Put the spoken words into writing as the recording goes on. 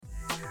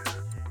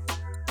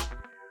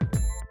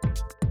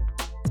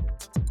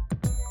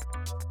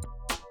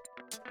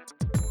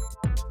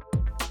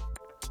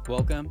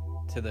Welcome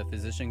to the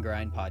Physician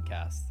Grind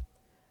podcast.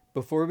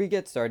 Before we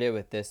get started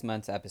with this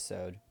month's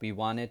episode, we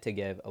wanted to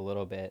give a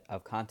little bit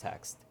of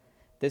context.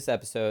 This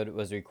episode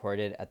was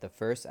recorded at the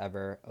first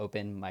ever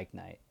open mic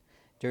night.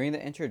 During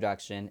the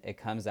introduction, it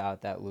comes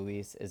out that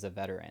Luis is a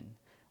veteran.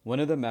 One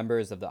of the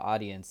members of the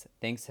audience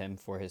thanks him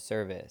for his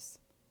service.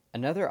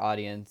 Another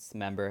audience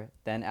member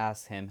then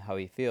asks him how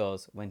he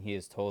feels when he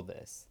is told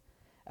this.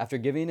 After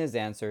giving his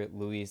answer,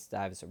 Luis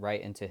dives right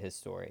into his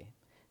story.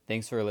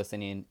 Thanks for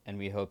listening, and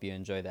we hope you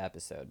enjoy the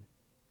episode.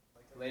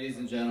 Ladies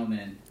and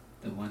gentlemen,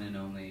 the one and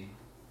only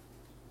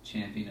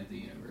champion of the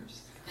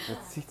universe.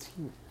 Let's see.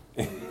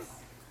 Luis.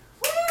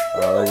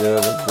 Oh,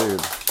 yeah, that's good.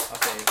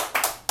 Okay.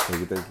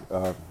 Thank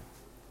you.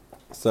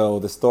 So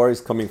the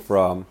story's coming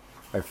from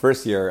my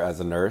first year as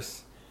a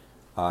nurse.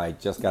 I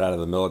just got out of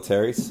the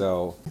military,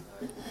 so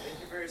Thank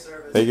you for your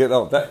service. thank you.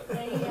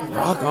 Oh,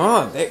 rock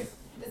on.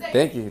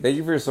 Thank you for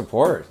your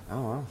support.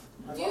 Oh, wow.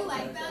 Do you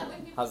like that when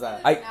people How's say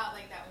that? that? Or not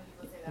like that when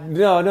people say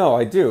that? No,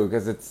 I do,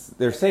 because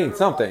they're saying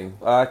something.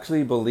 I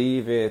actually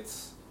believe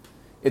it's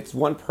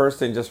one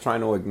person just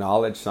trying to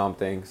acknowledge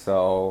something.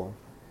 So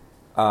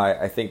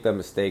I think the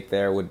mistake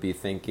there would be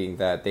thinking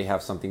that they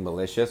have something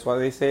malicious while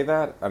they say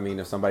that. I mean,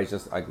 if somebody's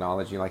just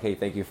acknowledging, like, hey,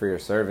 thank you for your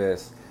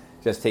service,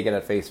 just take it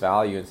at face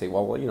value and say,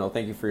 well,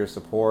 thank you for your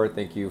support.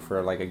 Thank you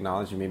for, like,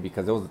 acknowledging me,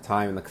 because there was a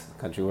time in the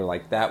country where,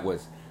 like, that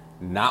was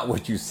not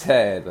what you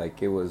said.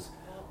 Like, it was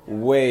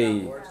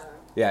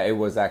it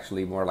was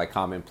actually more, like,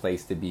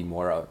 commonplace to be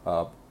more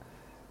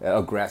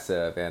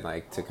aggressive and,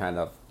 like, to kind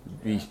of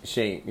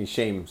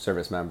shame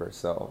service members.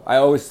 So I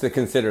always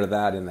consider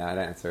that in that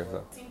answer.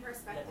 So.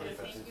 Perspective.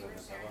 Thank you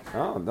for sharing that.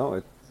 Oh, no,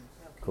 it's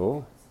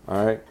cool.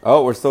 All right.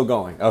 Oh, we're still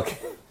going. Okay.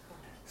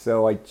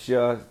 So I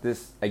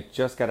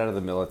just got out of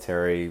the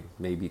military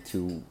maybe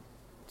two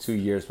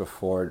years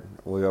before,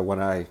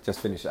 when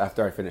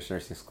after I finished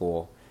nursing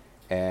school,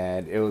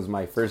 and it was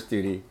my first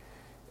duty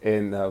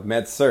in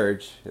med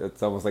surg.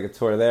 It's almost like a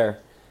tour there.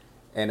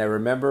 And I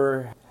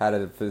remember had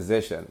a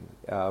physician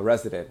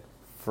resident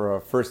for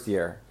a first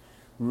year.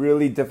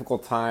 Really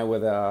difficult time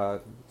with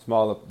a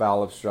small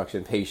bowel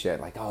obstruction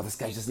patient. Like, oh, this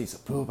guy just needs to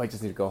poop. I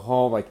just need to go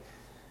home. Like,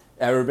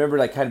 I remember,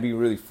 like, kind of being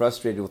really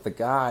frustrated with the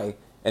guy.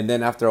 And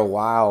then after a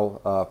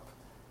while,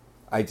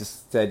 I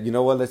just said, you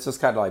know what, let's just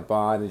kind of, like,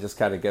 bond and just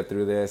kind of get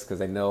through this,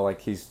 because I know, like,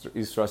 he's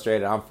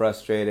frustrated. I'm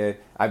frustrated.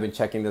 I've been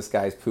checking this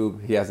guy's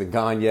poop. He hasn't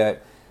gone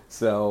yet.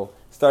 So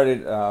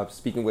started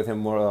speaking with him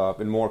more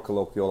in more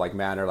colloquial, like,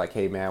 manner, like,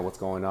 hey, man, what's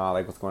going on?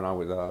 Like, what's going on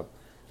with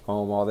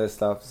home, all this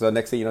stuff. So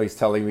next thing you know, he's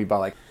telling me about,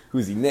 like,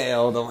 who's he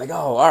nailed. I'm like,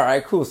 oh, all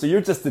right, cool. So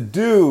you're just a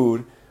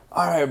dude.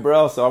 All right,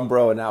 bro. So I'm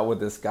broing out with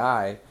this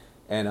guy.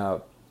 And,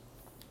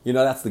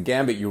 that's the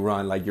gambit you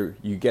run. Like,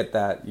 you get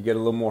a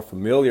little more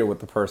familiar with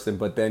the person,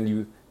 but then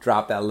you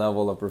drop that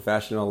level of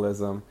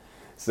professionalism.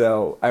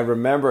 So I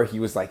remember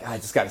he was like, I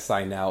just got to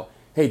sign out.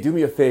 Hey, do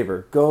me a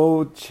favor.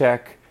 Go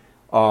check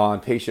on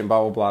patient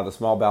blah, blah, blah, the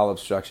small bowel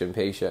obstruction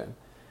patient,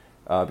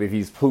 if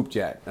he's pooped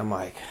yet. I'm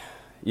like,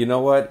 you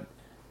know what?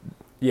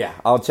 Yeah,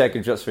 I'll check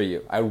it just for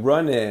you. I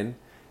run in,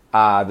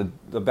 the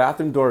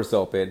bathroom door is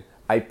open.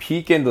 I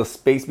peek in the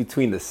space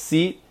between the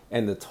seat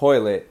and the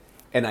toilet,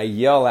 and I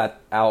yell out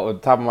on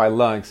top of my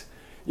lungs,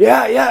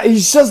 yeah,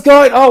 he's just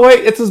going. Oh,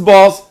 wait, it's his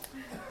balls.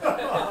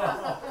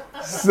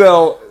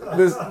 So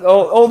this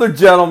older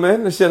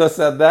gentleman, I should have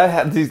said that,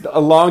 had these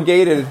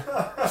elongated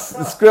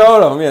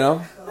scrotum,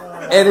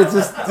 and it's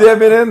just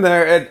dipping in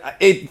there. And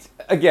it,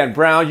 again,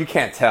 brown, you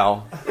can't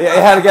tell. It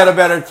had to get a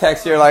better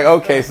texture. Like,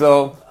 okay,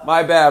 so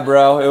my bad,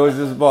 bro. It was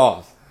just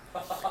balls.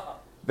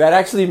 That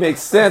actually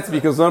makes sense,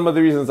 because one of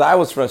the reasons I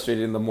was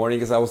frustrated in the morning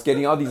is I was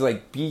getting all these,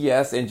 like,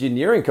 BS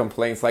engineering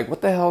complaints. Like,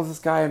 what the hell is this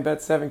guy in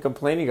bed 7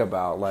 complaining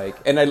about? Like,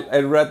 and I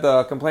read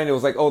the complaint. It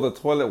was like, oh, the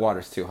toilet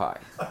water's too high.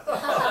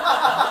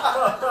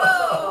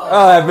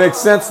 Oh, that makes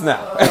sense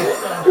now.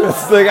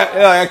 It's like,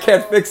 I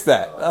can't fix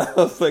that. I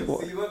was like,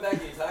 So you went back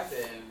and you talked to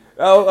him.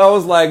 I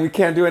was like, we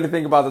can't do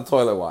anything about the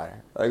toilet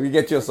water. Like, we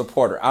get you a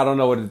supporter. I don't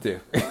know what to do.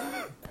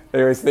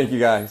 Anyways, thank you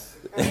guys.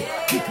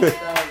 That was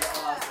awesome.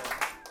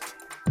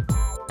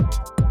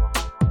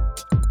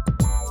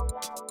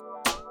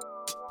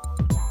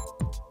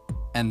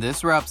 And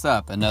this wraps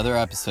up another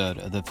episode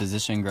of the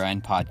Physician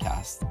Grind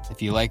podcast.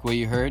 If you like what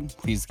you heard,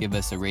 please give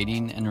us a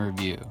rating and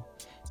review.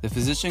 The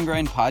Physician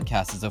Grind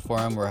podcast is a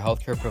forum where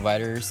healthcare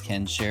providers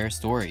can share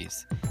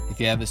stories. If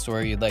you have a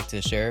story you'd like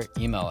to share,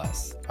 email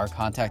us. Our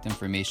contact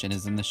information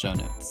is in the show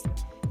notes.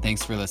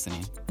 Thanks for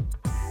listening.